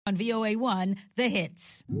On VOA1, The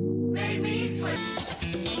Hits.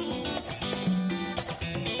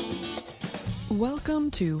 Welcome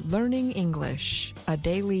to Learning English, a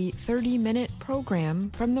daily 30-minute program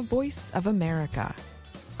from the Voice of America.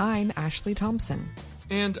 I'm Ashley Thompson.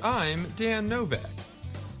 And I'm Dan Novak.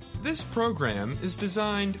 This program is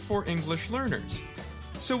designed for English learners,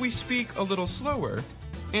 so we speak a little slower,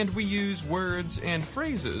 and we use words and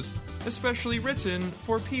phrases especially written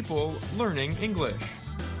for people learning English.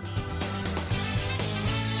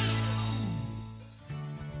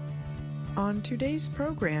 On today's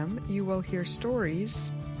program, you will hear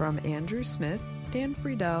stories from Andrew Smith, Dan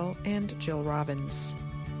Friedel, and Jill Robbins.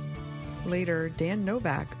 Later, Dan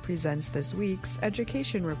Novak presents this week's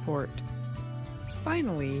education report.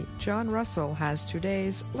 Finally, John Russell has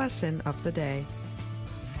today's lesson of the day.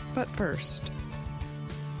 But first,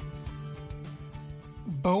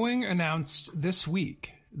 Boeing announced this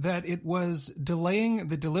week that it was delaying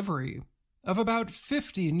the delivery of about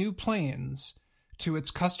 50 new planes to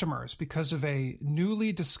its customers because of a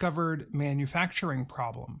newly discovered manufacturing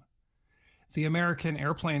problem. The American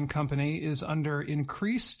airplane company is under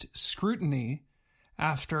increased scrutiny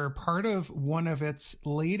after part of one of its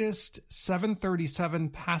latest 737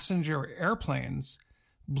 passenger airplanes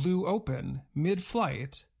blew open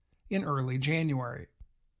mid-flight in early January.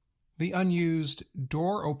 The unused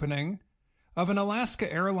door opening of an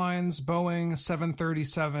Alaska Airlines Boeing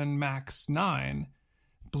 737 MAX 9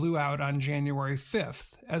 blew out on January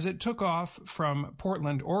 5th as it took off from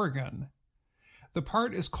Portland, Oregon. The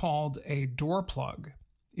part is called a door plug.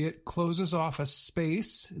 It closes off a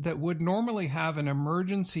space that would normally have an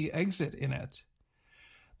emergency exit in it.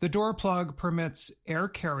 The door plug permits air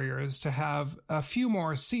carriers to have a few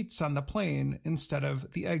more seats on the plane instead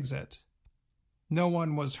of the exit. No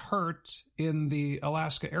one was hurt in the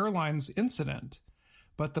Alaska Airlines incident,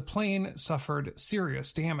 but the plane suffered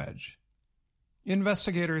serious damage.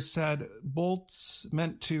 Investigators said bolts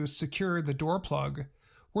meant to secure the door plug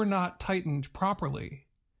were not tightened properly.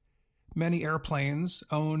 Many airplanes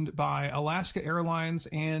owned by Alaska Airlines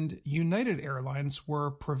and United Airlines were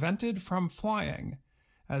prevented from flying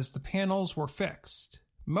as the panels were fixed.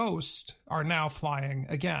 Most are now flying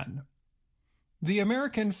again. The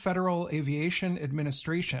American Federal Aviation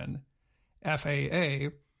Administration, FAA,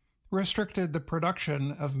 restricted the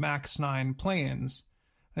production of MAX 9 planes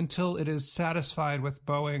until it is satisfied with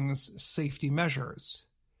Boeing's safety measures.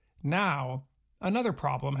 Now, another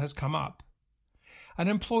problem has come up. An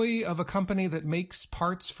employee of a company that makes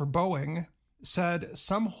parts for Boeing said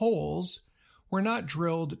some holes were not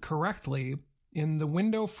drilled correctly in the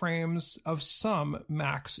window frames of some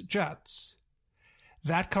MAX jets.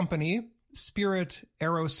 That company, Spirit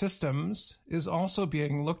Aerosystems, is also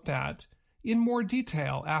being looked at in more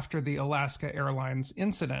detail after the Alaska Airlines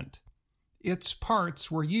incident. Its parts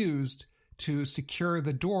were used to secure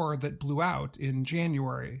the door that blew out in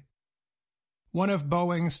January. One of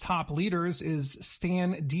Boeing's top leaders is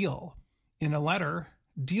Stan Deal. In a letter,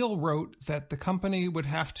 Deal wrote that the company would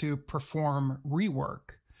have to perform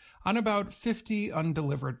rework on about 50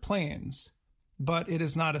 undelivered planes, but it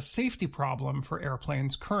is not a safety problem for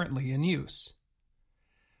airplanes currently in use.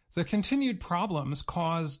 The continued problems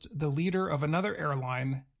caused the leader of another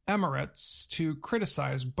airline, Emirates, to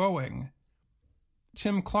criticize Boeing.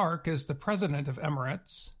 Tim Clark is the president of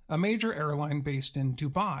Emirates, a major airline based in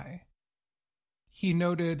Dubai. He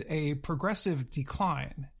noted a progressive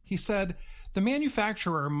decline. He said, "The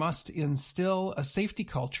manufacturer must instill a safety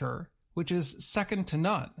culture which is second to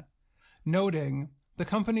none," noting the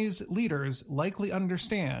company's leaders likely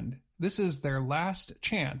understand this is their last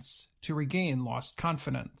chance to regain lost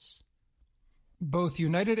confidence. Both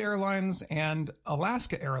United Airlines and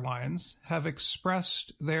Alaska Airlines have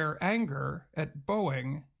expressed their anger at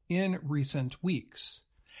Boeing in recent weeks.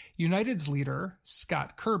 United's leader,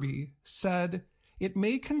 Scott Kirby, said it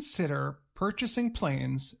may consider purchasing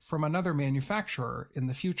planes from another manufacturer in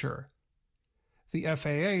the future. The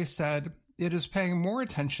FAA said it is paying more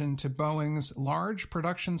attention to Boeing's large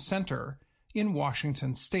production center in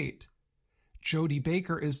Washington state. Jody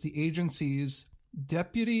Baker is the agency's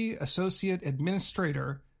Deputy Associate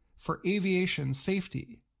Administrator for Aviation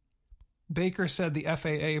Safety. Baker said the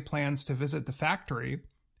FAA plans to visit the factory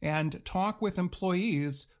and talk with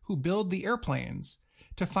employees who build the airplanes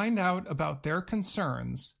to find out about their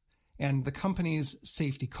concerns and the company's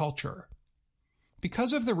safety culture.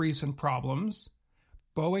 Because of the recent problems,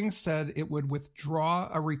 Boeing said it would withdraw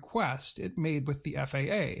a request it made with the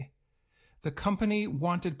FAA. The company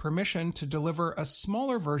wanted permission to deliver a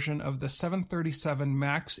smaller version of the 737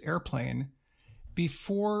 MAX airplane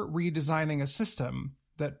before redesigning a system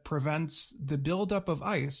that prevents the buildup of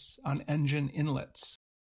ice on engine inlets.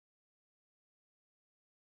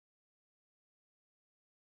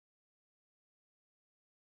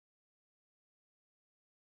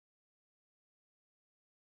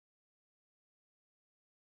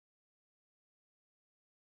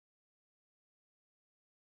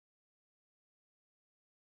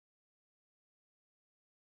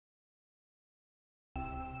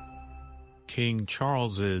 King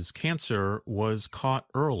Charles's cancer was caught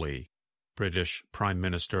early, British Prime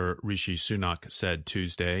Minister Rishi Sunak said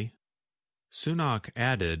Tuesday. Sunak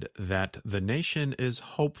added that the nation is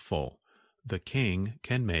hopeful the king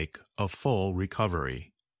can make a full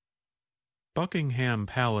recovery. Buckingham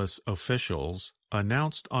Palace officials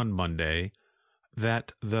announced on Monday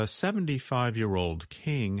that the 75-year-old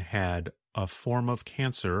king had a form of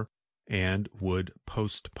cancer and would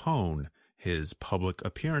postpone his public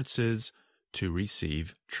appearances to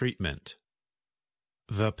receive treatment.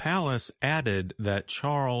 The palace added that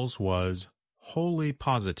Charles was wholly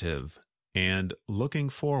positive and looking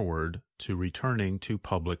forward to returning to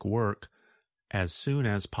public work as soon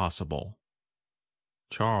as possible.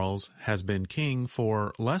 Charles has been king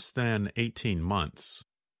for less than 18 months.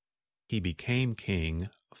 He became king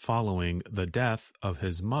following the death of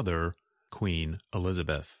his mother, Queen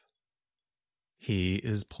Elizabeth. He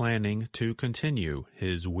is planning to continue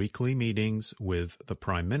his weekly meetings with the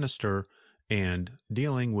Prime Minister and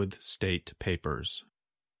dealing with state papers.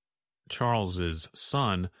 Charles's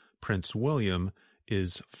son, Prince William,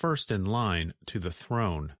 is first in line to the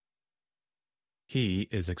throne. He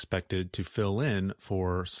is expected to fill in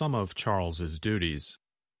for some of Charles's duties.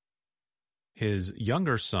 His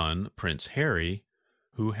younger son, Prince Harry,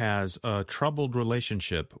 who has a troubled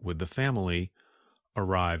relationship with the family,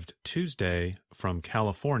 arrived Tuesday from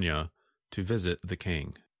California to visit the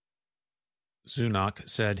king. Sunak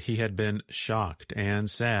said he had been shocked and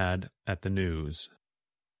sad at the news.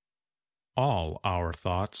 All our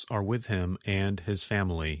thoughts are with him and his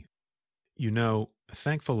family. You know,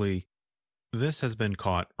 thankfully, this has been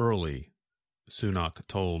caught early, Sunak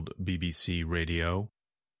told BBC Radio.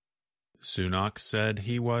 Sunak said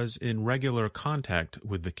he was in regular contact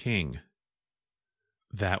with the king.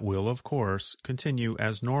 That will, of course, continue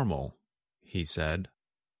as normal, he said.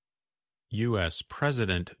 U.S.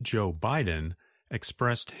 President Joe Biden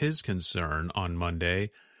expressed his concern on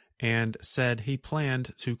Monday and said he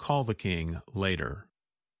planned to call the king later.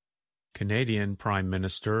 Canadian Prime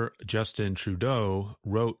Minister Justin Trudeau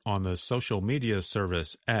wrote on the social media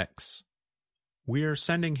service X, "We're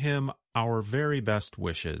sending him our very best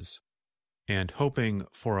wishes and hoping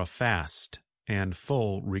for a fast and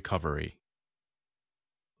full recovery."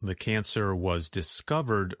 The cancer was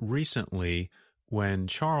discovered recently when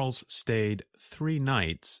Charles stayed 3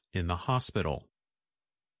 nights in the hospital.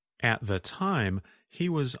 At the time, he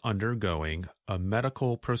was undergoing a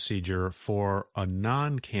medical procedure for a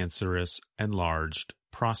non-cancerous enlarged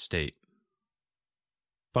prostate.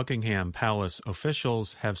 Buckingham Palace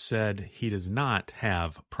officials have said he does not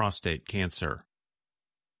have prostate cancer.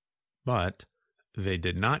 But they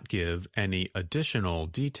did not give any additional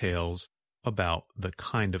details about the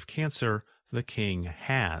kind of cancer the king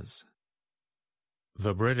has.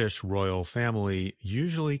 The British royal family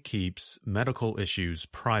usually keeps medical issues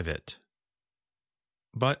private.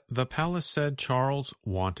 But the palace said Charles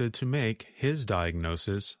wanted to make his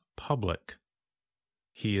diagnosis public.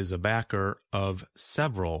 He is a backer of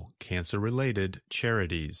several cancer-related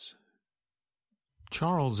charities.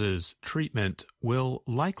 Charles's treatment will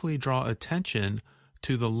likely draw attention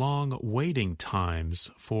to the long waiting times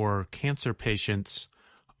for cancer patients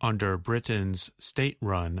under Britain's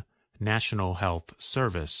state-run National Health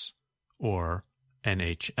Service, or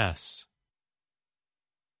NHS.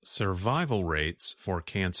 Survival rates for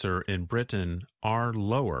cancer in Britain are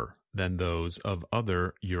lower than those of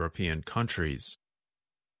other European countries.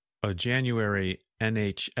 A January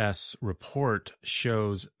NHS report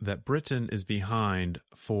shows that Britain is behind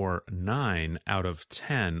for 9 out of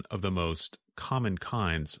 10 of the most common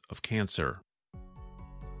kinds of cancer.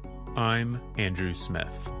 I'm Andrew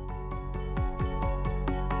Smith.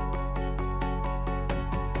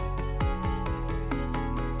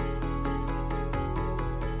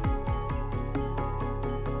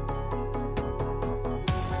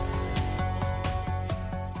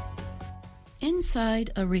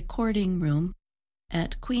 Inside a recording room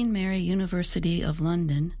at Queen Mary University of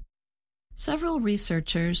London, several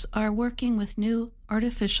researchers are working with new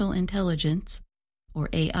artificial intelligence, or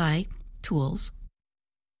AI, tools.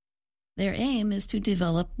 Their aim is to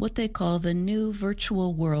develop what they call the new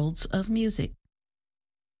virtual worlds of music.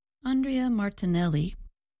 Andrea Martinelli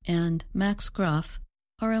and Max Graf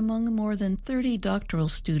are among more than 30 doctoral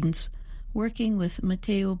students working with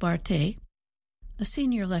Matteo Barté, a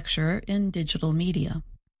senior lecturer in digital media.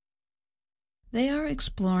 They are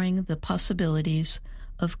exploring the possibilities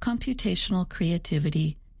of computational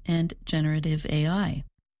creativity and generative AI.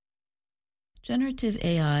 Generative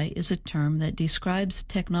AI is a term that describes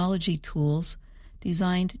technology tools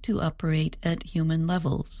designed to operate at human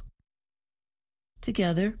levels.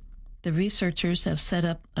 Together, the researchers have set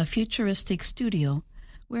up a futuristic studio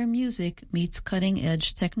where music meets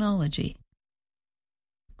cutting-edge technology.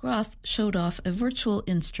 Graf showed off a virtual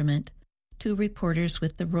instrument to reporters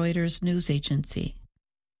with the Reuters news agency.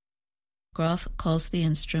 Graf calls the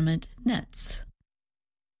instrument Nets.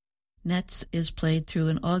 Nets is played through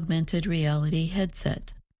an augmented reality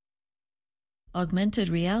headset. Augmented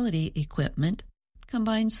reality equipment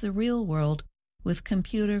combines the real world with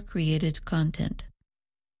computer-created content.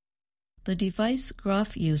 The device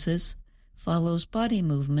Graf uses follows body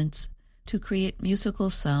movements to create musical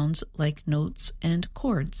sounds like notes and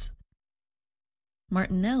chords.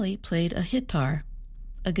 Martinelli played a hitar,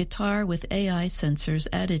 a guitar with AI sensors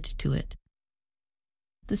added to it.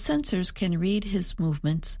 The sensors can read his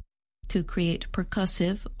movements to create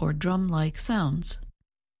percussive or drum-like sounds.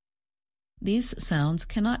 These sounds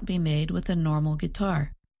cannot be made with a normal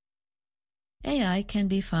guitar. AI can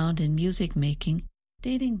be found in music making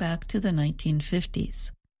dating back to the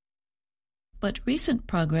 1950s. But recent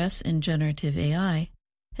progress in generative AI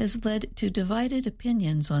has led to divided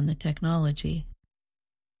opinions on the technology.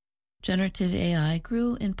 Generative AI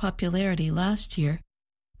grew in popularity last year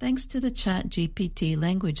thanks to the ChatGPT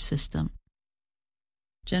language system.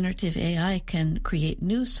 Generative AI can create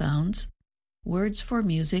new sounds, words for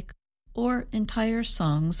music, or entire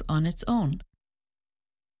songs on its own.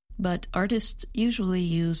 But artists usually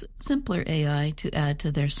use simpler AI to add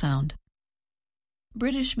to their sound.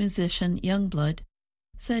 British musician Youngblood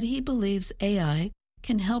said he believes AI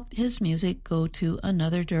can help his music go to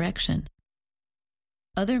another direction.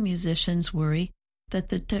 Other musicians worry that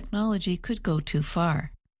the technology could go too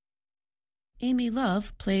far. Amy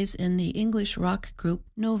Love plays in the English rock group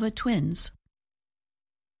Nova Twins.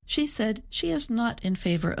 She said she is not in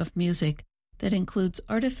favor of music that includes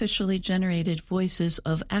artificially generated voices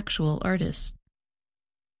of actual artists.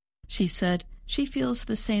 She said she feels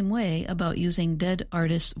the same way about using dead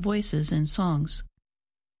artists' voices in songs.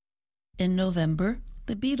 In November,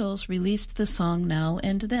 the Beatles released the song Now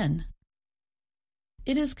and Then.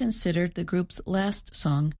 It is considered the group's last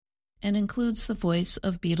song and includes the voice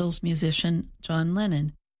of Beatles musician John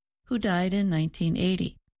Lennon, who died in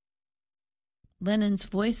 1980. Lennon's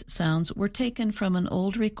voice sounds were taken from an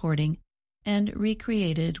old recording and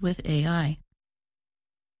recreated with AI.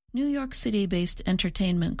 New York City-based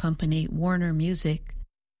entertainment company Warner Music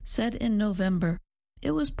said in November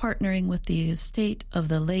it was partnering with the estate of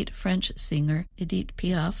the late French singer Edith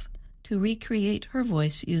Piaf to recreate her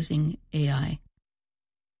voice using AI.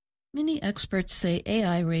 Many experts say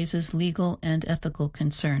AI raises legal and ethical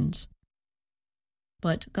concerns.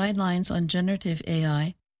 But guidelines on generative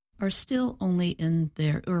AI are still only in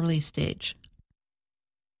their early stage.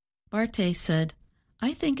 Barthe said,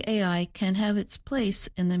 "I think AI can have its place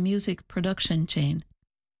in the music production chain."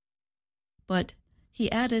 But he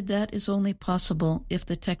added that is only possible if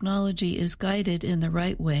the technology is guided in the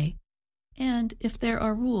right way and if there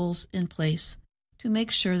are rules in place to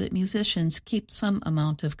make sure that musicians keep some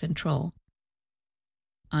amount of control.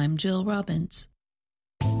 I'm Jill Robbins.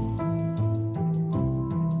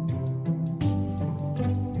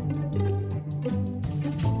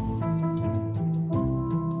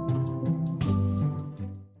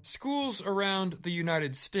 Schools around the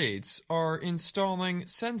United States are installing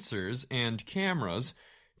sensors and cameras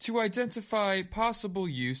to identify possible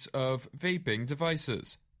use of vaping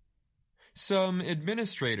devices. Some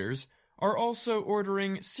administrators are also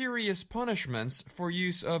ordering serious punishments for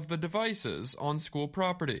use of the devices on school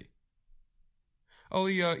property.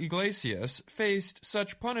 Alia Iglesias faced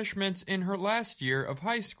such punishment in her last year of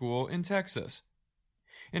high school in Texas.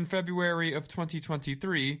 In February of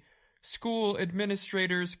 2023, school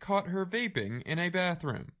administrators caught her vaping in a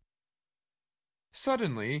bathroom.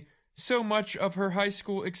 Suddenly, so much of her high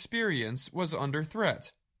school experience was under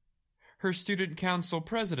threat. Her student council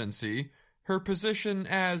presidency, her position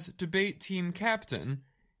as debate team captain,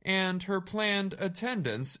 and her planned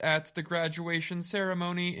attendance at the graduation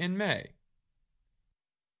ceremony in May.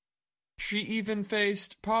 She even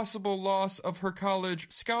faced possible loss of her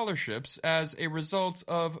college scholarships as a result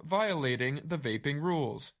of violating the vaping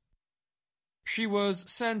rules. She was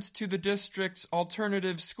sent to the district's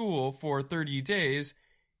alternative school for 30 days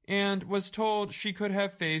and was told she could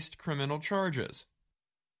have faced criminal charges.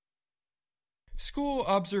 School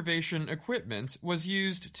observation equipment was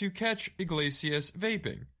used to catch Iglesias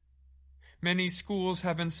vaping. Many schools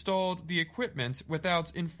have installed the equipment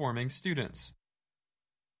without informing students.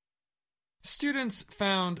 Students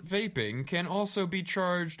found vaping can also be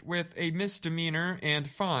charged with a misdemeanor and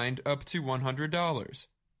fined up to $100.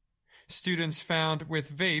 Students found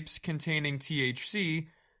with vapes containing THC,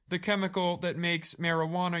 the chemical that makes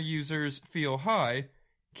marijuana users feel high,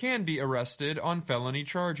 can be arrested on felony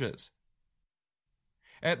charges.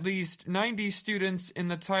 At least 90 students in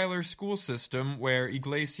the Tyler school system where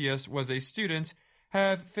Iglesias was a student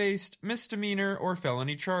have faced misdemeanor or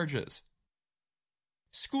felony charges.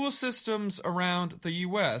 School systems around the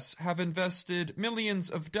U.S. have invested millions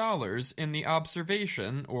of dollars in the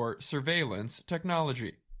observation or surveillance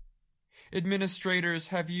technology. Administrators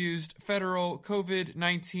have used federal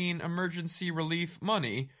COVID-19 emergency relief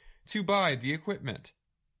money to buy the equipment.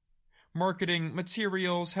 Marketing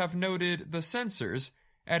materials have noted the sensors,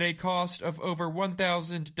 at a cost of over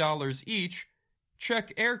 $1,000 each,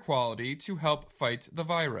 check air quality to help fight the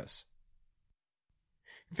virus.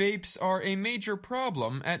 Vapes are a major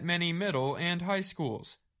problem at many middle and high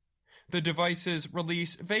schools. The devices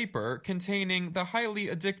release vapor containing the highly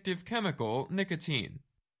addictive chemical nicotine.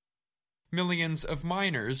 Millions of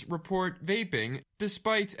minors report vaping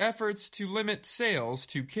despite efforts to limit sales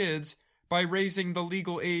to kids by raising the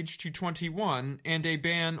legal age to 21 and a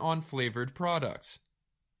ban on flavored products.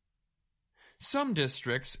 Some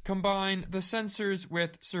districts combine the sensors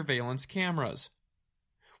with surveillance cameras.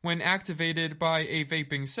 When activated by a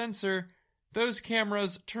vaping sensor, those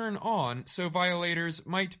cameras turn on so violators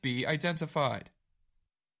might be identified.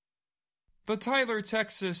 The Tyler,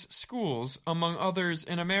 Texas schools, among others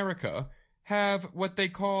in America, have what they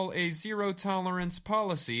call a zero-tolerance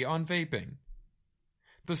policy on vaping.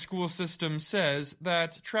 The school system says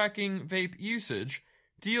that tracking vape usage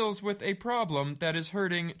deals with a problem that is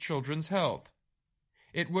hurting children's health.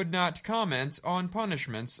 It would not comment on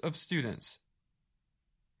punishments of students.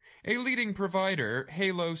 A leading provider,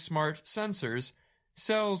 Halo Smart Sensors,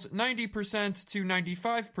 sells 90% to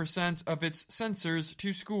 95% of its sensors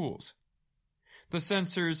to schools. The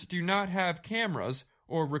sensors do not have cameras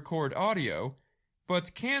or record audio,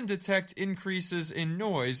 but can detect increases in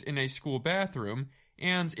noise in a school bathroom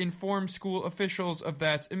and inform school officials of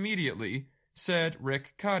that immediately, said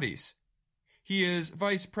Rick Cadiz. He is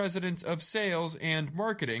Vice President of Sales and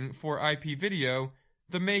Marketing for IP Video,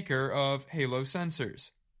 the maker of Halo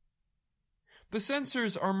sensors. The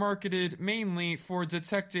sensors are marketed mainly for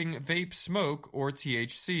detecting vape smoke or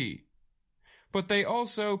THC, but they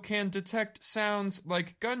also can detect sounds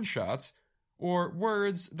like gunshots or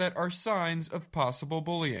words that are signs of possible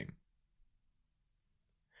bullying.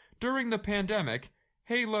 During the pandemic,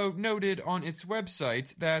 Halo noted on its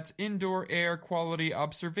website that indoor air quality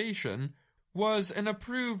observation was an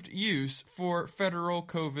approved use for federal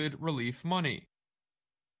COVID relief money.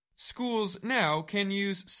 Schools now can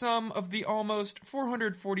use some of the almost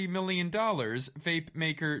 $440 million vape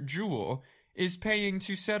maker Juul is paying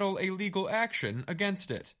to settle a legal action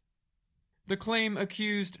against it. The claim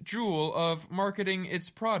accused Juul of marketing its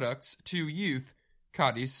products to youth,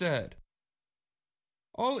 Cadiz said.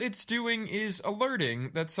 All it's doing is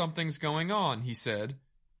alerting that something's going on, he said.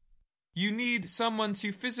 You need someone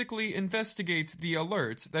to physically investigate the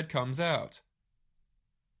alert that comes out.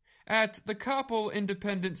 At the Coppell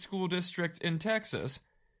Independent School District in Texas,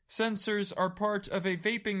 sensors are part of a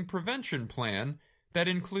vaping prevention plan that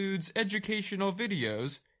includes educational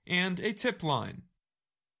videos and a tip line.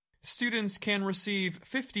 Students can receive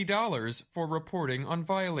 $50 for reporting on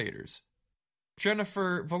violators.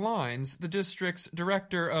 Jennifer Valines, the district's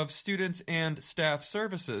Director of Student and Staff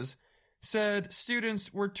Services, said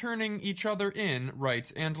students were turning each other in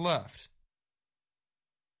right and left.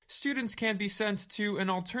 Students can be sent to an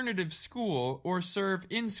alternative school or serve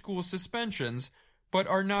in-school suspensions, but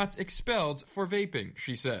are not expelled for vaping,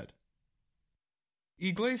 she said.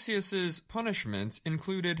 Iglesias's punishment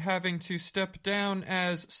included having to step down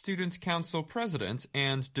as student council president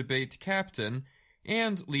and debate captain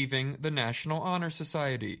and leaving the National Honor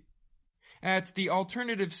Society. At the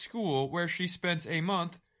alternative school where she spent a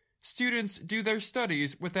month, students do their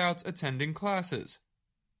studies without attending classes.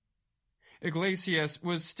 Iglesias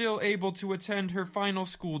was still able to attend her final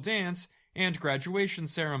school dance and graduation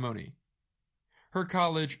ceremony. Her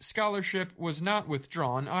college scholarship was not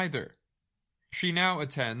withdrawn either. She now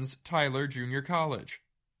attends Tyler Junior College.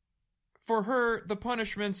 For her, the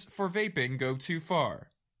punishments for vaping go too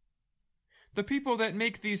far. The people that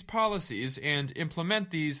make these policies and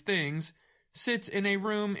implement these things sit in a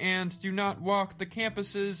room and do not walk the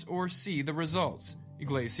campuses or see the results,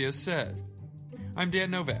 Iglesias said. I'm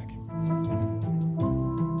Dan Novak.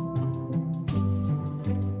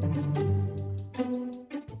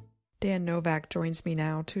 Dan Novak joins me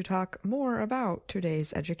now to talk more about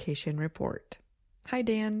today's education report. Hi,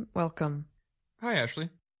 Dan. Welcome. Hi, Ashley.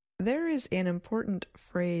 There is an important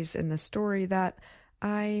phrase in the story that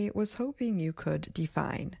I was hoping you could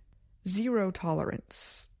define. Zero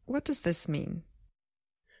tolerance. What does this mean?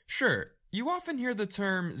 Sure. You often hear the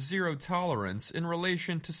term zero tolerance in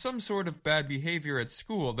relation to some sort of bad behavior at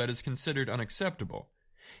school that is considered unacceptable.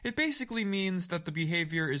 It basically means that the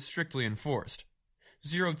behavior is strictly enforced.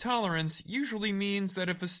 Zero tolerance usually means that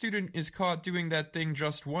if a student is caught doing that thing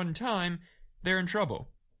just one time, they're in trouble.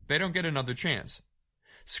 They don't get another chance.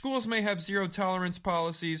 Schools may have zero tolerance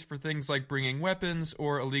policies for things like bringing weapons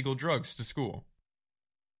or illegal drugs to school.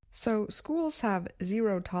 So schools have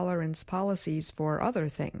zero tolerance policies for other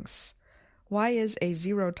things. Why is a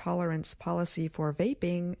zero-tolerance policy for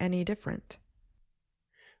vaping any different?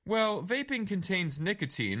 Well, vaping contains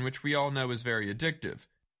nicotine, which we all know is very addictive.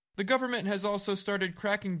 The government has also started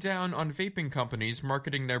cracking down on vaping companies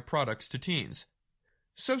marketing their products to teens.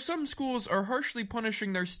 So some schools are harshly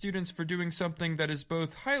punishing their students for doing something that is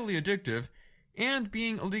both highly addictive and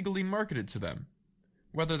being illegally marketed to them.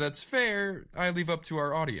 Whether that's fair, I leave up to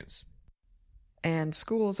our audience. And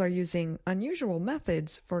schools are using unusual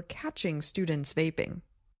methods for catching students vaping.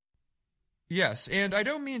 Yes, and I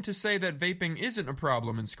don't mean to say that vaping isn't a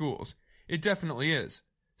problem in schools. It definitely is.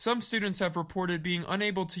 Some students have reported being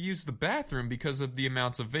unable to use the bathroom because of the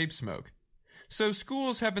amounts of vape smoke. So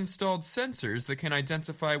schools have installed sensors that can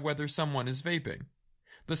identify whether someone is vaping.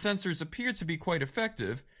 The sensors appear to be quite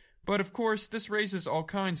effective, but of course this raises all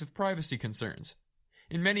kinds of privacy concerns.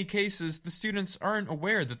 In many cases, the students aren't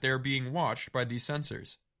aware that they're being watched by these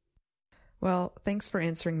sensors. Well, thanks for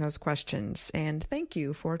answering those questions, and thank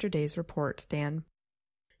you for today's report, Dan.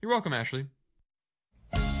 You're welcome, Ashley.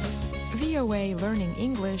 VOA Learning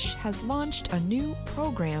English has launched a new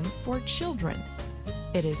program for children.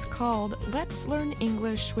 It is called Let's Learn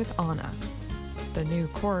English with Anna. The new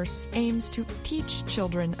course aims to teach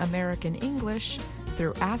children American English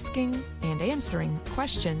through asking and answering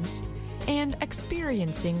questions and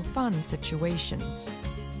experiencing fun situations.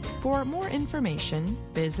 For more information,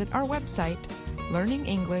 visit our website,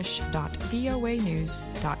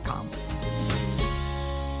 learningenglish.voanews.com.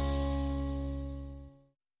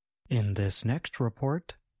 In this next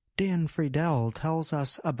report, Dan Friedel tells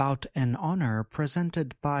us about an honor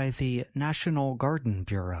presented by the National Garden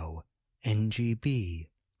Bureau, NGB.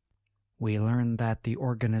 We learn that the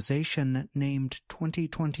organization named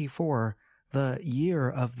 2024 the Year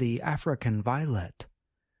of the African Violet.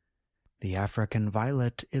 The African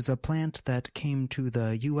violet is a plant that came to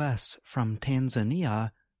the U.S. from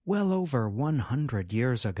Tanzania well over 100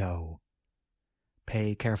 years ago.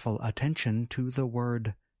 Pay careful attention to the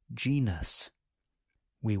word genus.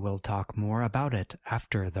 We will talk more about it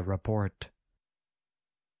after the report.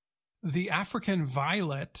 The African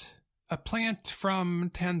violet, a plant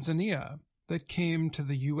from Tanzania that came to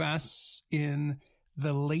the U.S. in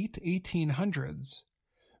the late 1800s,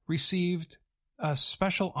 received a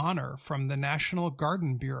special honor from the National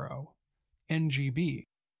Garden Bureau, NGB.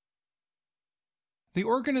 The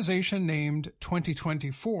organization named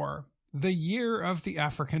 2024 the Year of the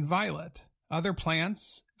African Violet. Other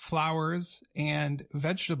plants, flowers, and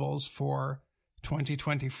vegetables for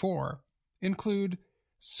 2024 include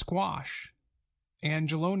squash,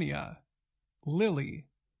 angelonia, lily,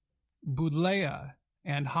 buddleia,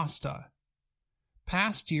 and hosta.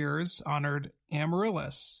 Past years honored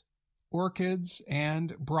amaryllis, orchids,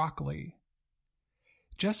 and broccoli.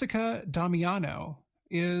 Jessica Damiano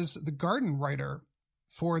is the garden writer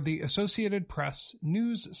for the Associated Press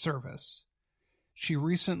news service. She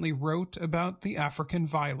recently wrote about the African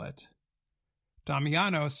violet.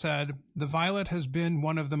 Damiano said the violet has been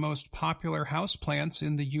one of the most popular houseplants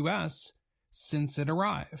in the U.S. since it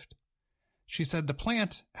arrived. She said the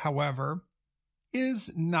plant, however,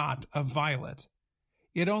 is not a violet.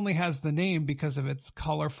 It only has the name because of its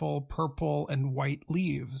colorful purple and white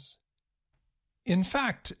leaves. In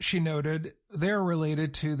fact, she noted, they're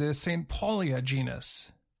related to the St. Paulia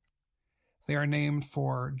genus. They are named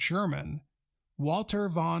for German Walter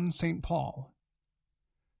von St. Paul.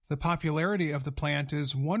 The popularity of the plant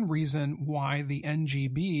is one reason why the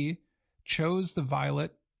NGB chose the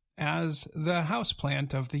violet as the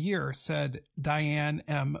houseplant of the year, said Diane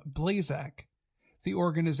M. Blazek, the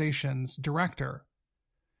organization's director.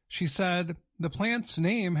 She said the plant's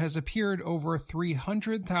name has appeared over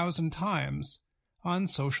 300,000 times on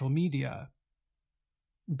social media.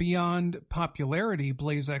 Beyond popularity,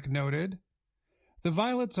 Blazek noted, the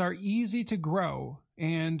violets are easy to grow,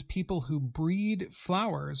 and people who breed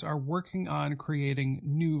flowers are working on creating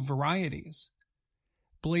new varieties.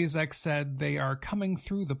 Blazek said they are coming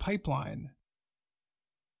through the pipeline.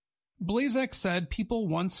 Blazek said people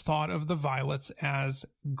once thought of the violets as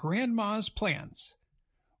grandma's plants,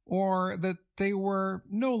 or that they were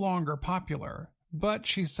no longer popular, but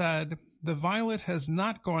she said the violet has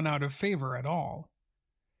not gone out of favor at all.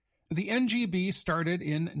 The NGB started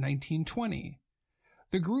in 1920.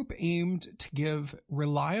 The group aimed to give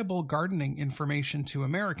reliable gardening information to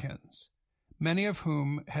Americans, many of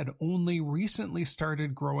whom had only recently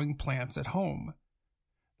started growing plants at home.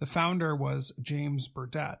 The founder was James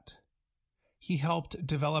Burdett. He helped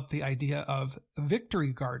develop the idea of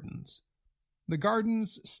victory gardens. The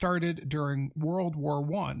gardens started during World War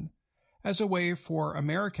I as a way for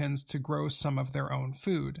Americans to grow some of their own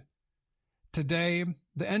food. Today,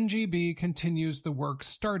 the NGB continues the work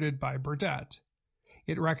started by Burdett.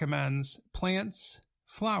 It recommends plants,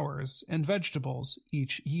 flowers, and vegetables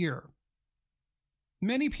each year.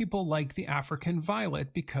 Many people like the African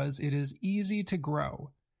violet because it is easy to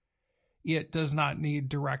grow. It does not need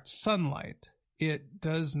direct sunlight. It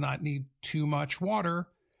does not need too much water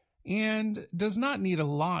and does not need a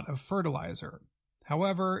lot of fertilizer.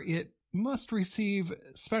 However, it must receive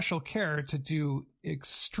special care to do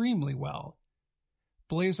extremely well.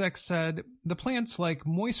 Blazek said, "The plants like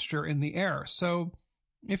moisture in the air, so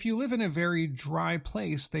if you live in a very dry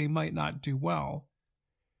place, they might not do well.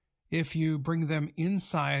 If you bring them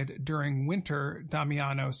inside during winter,"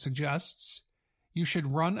 Damiano suggests, "you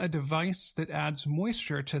should run a device that adds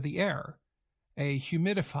moisture to the air, a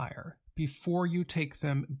humidifier, before you take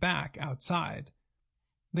them back outside.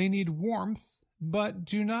 They need warmth, but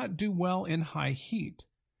do not do well in high heat.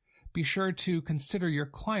 Be sure to consider your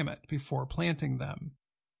climate before planting them."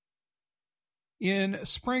 In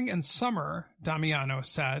spring and summer, Damiano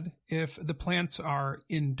said, if the plants are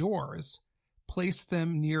indoors, place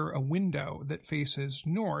them near a window that faces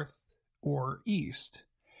north or east.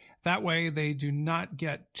 That way they do not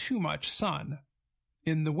get too much sun.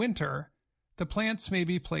 In the winter, the plants may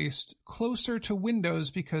be placed closer to windows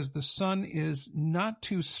because the sun is not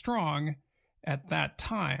too strong at that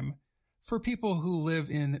time for people who live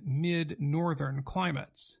in mid-northern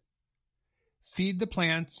climates. Feed the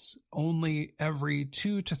plants only every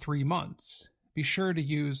 2 to 3 months. Be sure to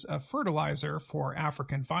use a fertilizer for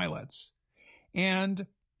African violets. And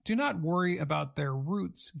do not worry about their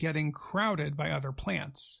roots getting crowded by other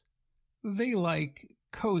plants. They like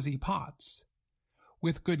cozy pots.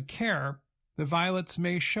 With good care, the violets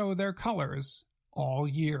may show their colors all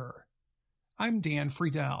year. I'm Dan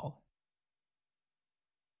Friedel.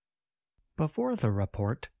 Before the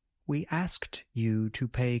report, we asked you to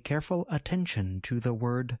pay careful attention to the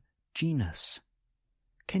word genus.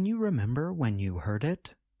 Can you remember when you heard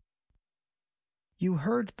it? You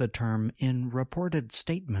heard the term in reported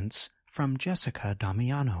statements from Jessica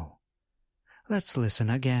Damiano. Let's listen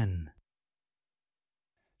again.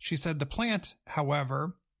 She said the plant,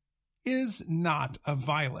 however, is not a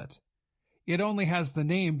violet. It only has the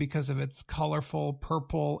name because of its colorful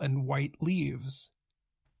purple and white leaves.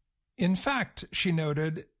 In fact, she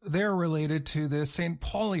noted, they're related to the St.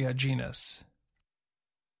 Paulia genus.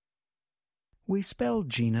 We spell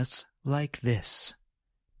genus like this: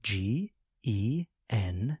 G-E-N-U-S.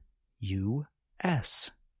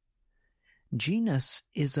 Genus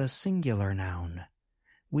is a singular noun.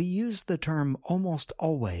 We use the term almost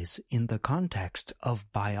always in the context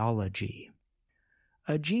of biology.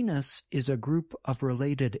 A genus is a group of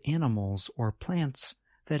related animals or plants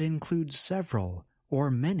that includes several or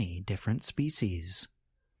many different species.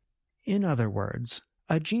 In other words,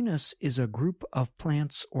 a genus is a group of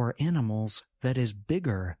plants or animals that is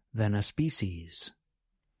bigger than a species.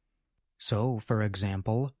 So, for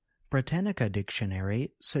example, Britannica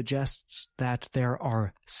Dictionary suggests that there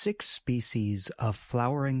are 6 species of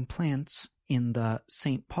flowering plants in the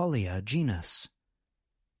St. Paulia genus.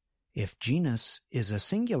 If genus is a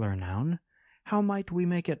singular noun, how might we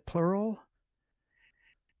make it plural?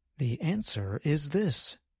 The answer is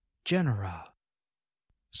this: genera.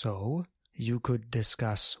 So, you could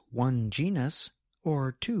discuss 1 genus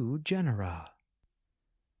or 2 genera.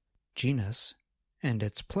 Genus, and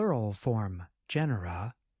its plural form,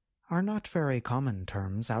 genera, are not very common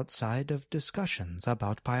terms outside of discussions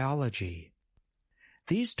about biology.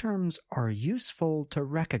 These terms are useful to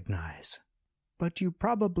recognize, but you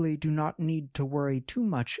probably do not need to worry too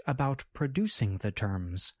much about producing the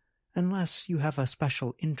terms unless you have a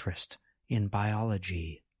special interest in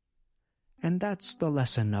biology. And that's the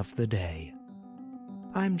lesson of the day.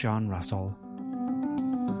 I'm John Russell.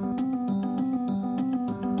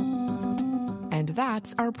 And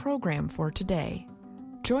that's our program for today.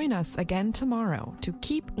 Join us again tomorrow to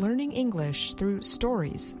keep learning English through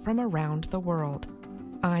stories from around the world.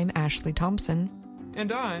 I'm Ashley Thompson.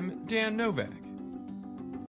 And I'm Dan Novak.